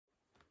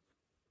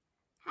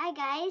Hi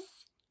guys.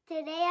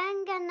 Today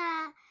I'm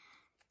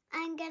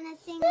gonna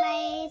sing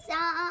my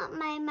song,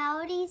 my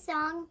melody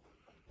song,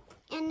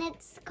 and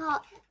it's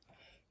called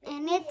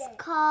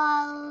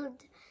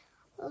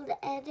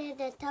Eddie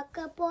the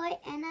Tucker Boy,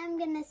 and I'm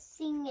gonna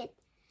sing it.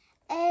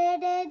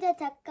 Eddie the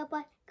Tucker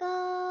Boy,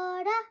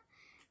 Gora.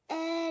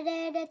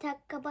 Eddie the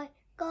Tucker Boy,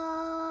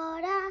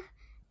 Gora.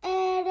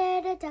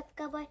 Eddie the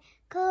Tucker Boy,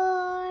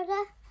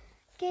 Gora.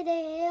 Get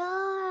it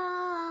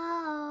all.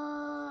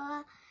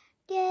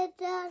 Get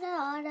it all.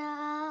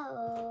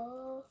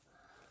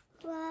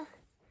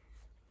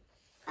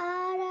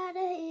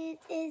 It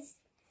is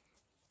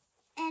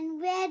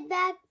and red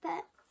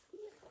backpack,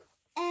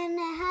 and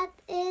a hat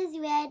is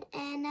red,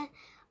 and a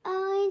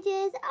orange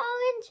is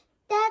orange.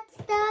 That's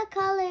the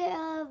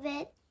color of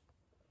it.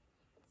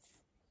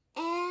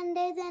 And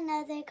there's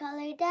another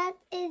color that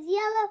is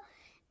yellow,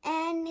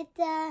 and it's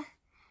a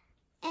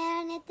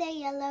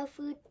yellow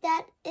fruit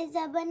that is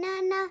a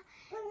banana.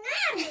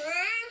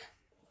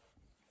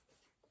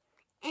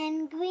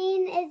 And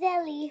green is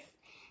a leaf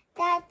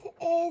that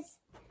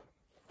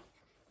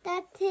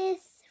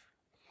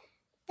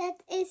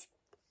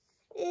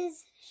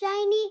is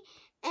shiny,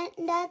 and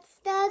that's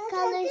the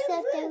colors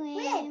of the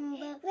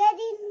rainbow. Red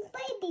and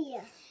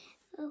white.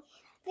 Oh.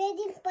 Red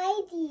and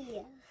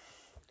white.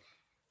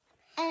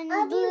 And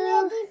Red blue.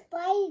 and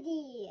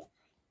white.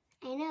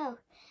 I know.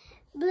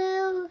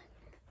 Blue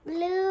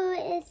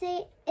is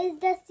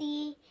the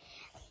sea,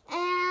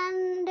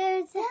 and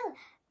there's a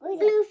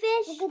blue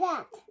fish. Look at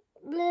that.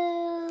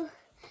 Blue.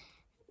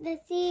 The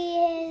sea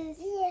is,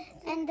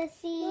 and the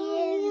sea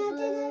is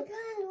blue,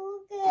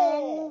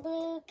 and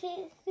blue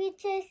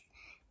creatures,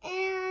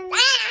 and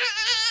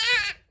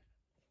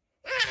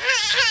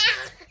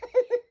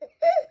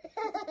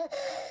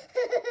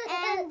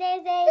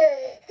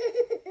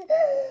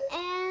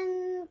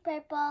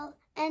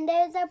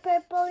there's a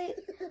purple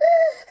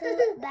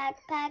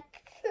backpack,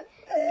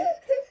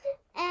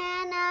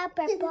 and a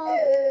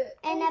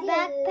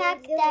backpack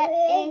that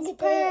is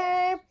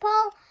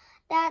purple.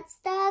 That's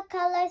the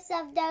colors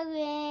of the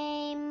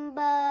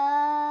rainbow.